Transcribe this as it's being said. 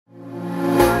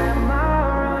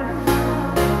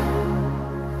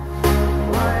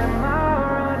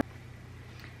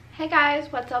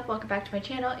guys, what's up? Welcome back to my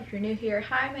channel. If you're new here,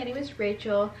 hi, my name is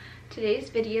Rachel.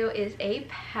 Today's video is a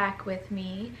pack with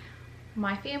me.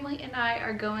 My family and I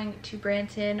are going to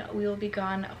Branson. We will be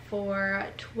gone for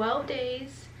 12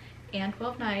 days and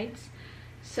 12 nights.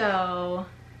 So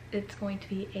it's going to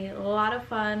be a lot of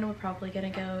fun. We're probably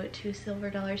gonna go to Silver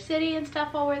Dollar City and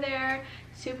stuff while we're there.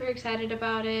 Super excited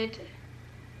about it.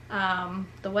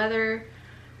 The weather,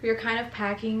 we are kind of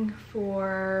packing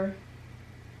for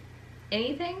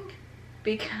anything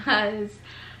because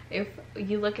if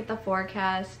you look at the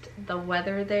forecast, the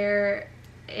weather there,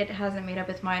 it hasn't made up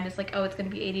its mind. It's like, oh, it's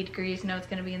gonna be 80 degrees. No, it's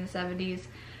gonna be in the 70s.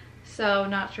 So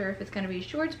not sure if it's gonna be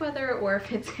shorts weather or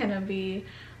if it's gonna be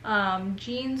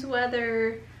jeans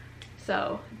weather.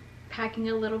 So packing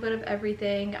a little bit of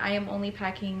everything. I am only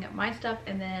packing my stuff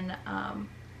and then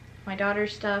my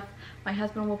daughter's stuff. My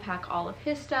husband will pack all of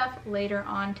his stuff later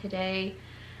on today.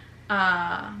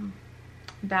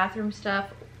 Bathroom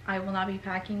stuff I will not be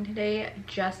packing today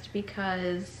just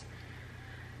because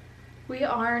we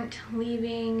aren't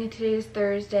leaving. Today's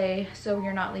Thursday, so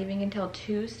we're not leaving until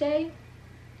Tuesday.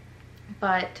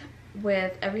 But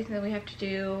with everything that we have to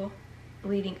do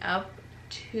leading up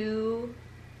to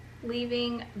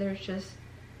leaving, there's just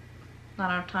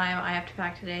not enough time. I have to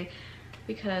pack today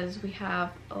because we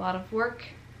have a lot of work,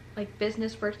 like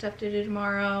business work stuff to do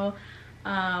tomorrow.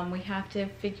 We have to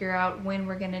figure out when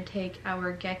we're gonna take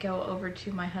our gecko over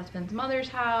to my husband's mother's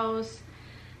house.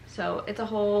 So it's a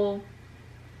whole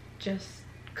just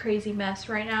crazy mess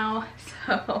right now.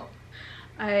 So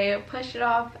I pushed it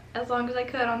off as long as I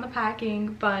could on the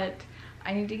packing, but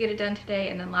I need to get it done today,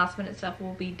 and then last minute stuff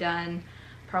will be done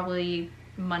probably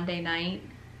Monday night.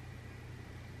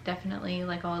 Definitely,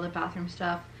 like all the bathroom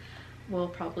stuff will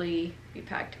probably be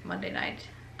packed Monday night.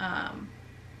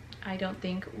 I don't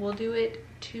think we'll do it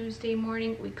Tuesday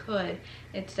morning. We could.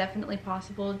 It's definitely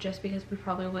possible, just because we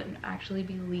probably wouldn't actually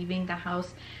be leaving the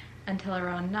house until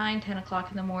around 9-10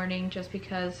 o'clock in the morning, just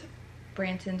because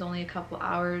Branson's only a couple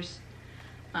hours.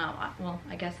 Well,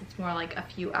 I guess it's more like a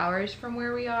few hours from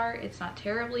where we are. It's not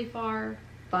terribly far,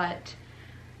 but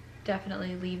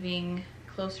definitely leaving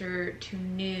closer to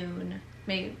noon,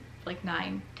 maybe like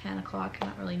 9-10 o'clock,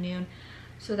 not really noon,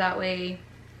 so that way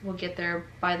we'll get there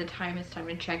by the time it's time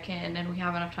to check in and we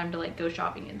have enough time to like go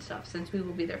shopping and stuff, since we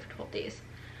will be there for 12 days.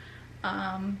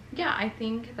 Yeah, I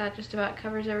think that just about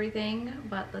covers everything,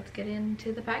 but let's get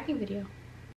into the packing video.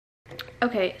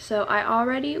 Okay, so I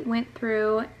already went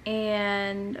through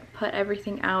and put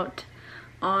everything out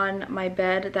on my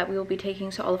bed that we will be taking.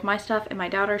 So all of my stuff and my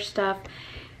daughter's stuff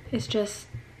is just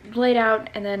laid out,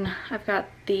 and then I've got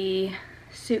the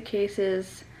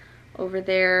suitcases over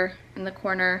there in the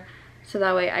corner, so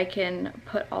that way I can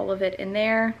put all of it in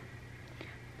there.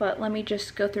 But let me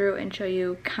just go through and show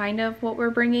you kind of what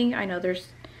we're bringing. I know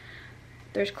there's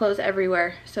clothes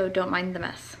everywhere, so don't mind the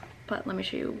mess, but let me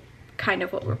show you kind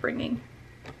of what we're bringing.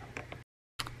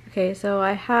 Okay, so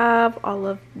I have all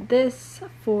of this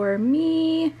for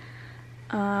me.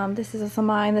 This is also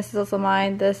mine, this is also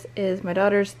mine, this is my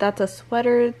daughter's. That's a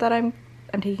sweater that I'm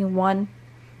taking one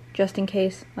just in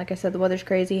case. Like I said, the weather's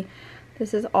crazy.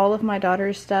 This is all of my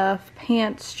daughter's stuff: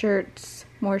 pants, shirts,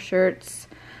 more shirts.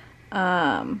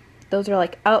 Those are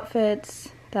like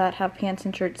outfits that have pants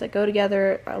and shirts that go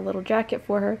together, a little jacket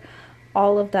for her.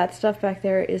 All of that stuff back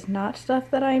there is not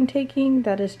stuff that I'm taking.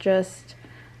 That is just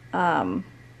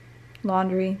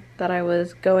laundry that I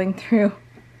was going through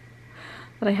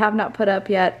that I have not put up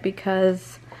yet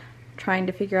because I'm trying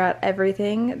to figure out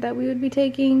everything that we would be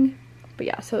taking. But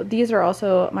yeah, so these are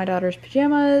also my daughter's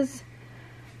pajamas.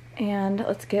 And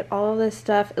let's get all of this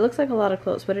stuff. It looks like a lot of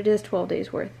clothes, but it is 12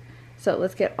 days worth. So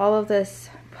let's get all of this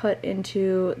put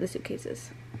into the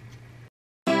suitcases.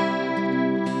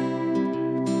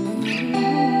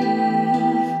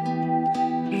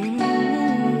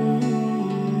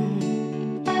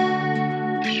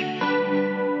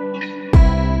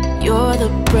 You're the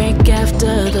break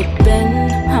after the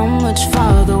bend. How much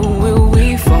farther will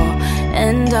we fall?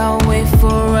 And I'll wait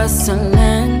for us to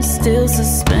land. Still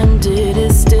suspended,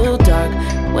 it's still dark.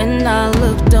 When I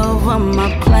looked over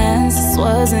my plans, this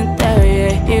wasn't there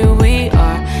yet, here we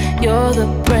are. You're the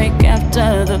break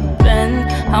after the bend.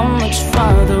 How much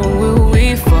farther will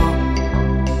we fall?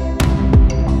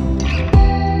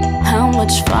 How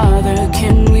much farther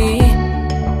can we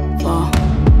fall?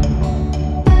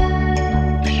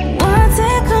 What's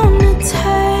it gonna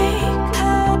take?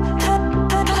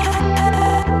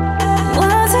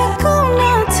 What's it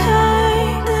gonna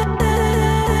take?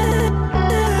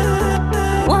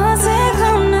 What's it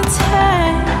gonna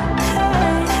take?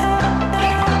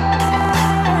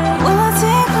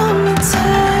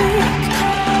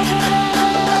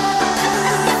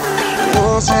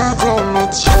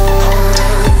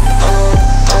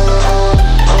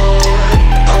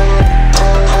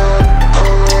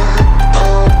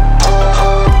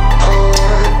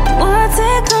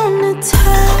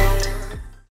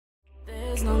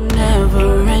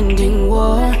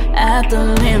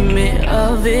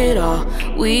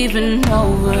 We've been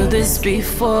over this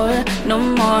before. No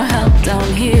more help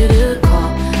down here to call.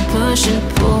 Push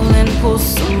and pull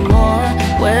some more.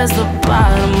 Where's the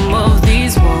bottom of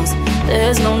these walls?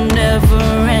 There's no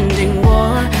never-ending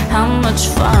war. How much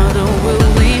farther will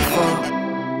we fall?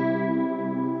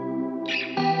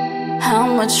 How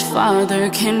much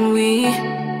farther can we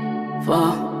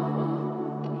fall?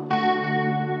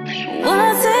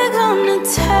 What's it gonna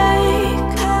take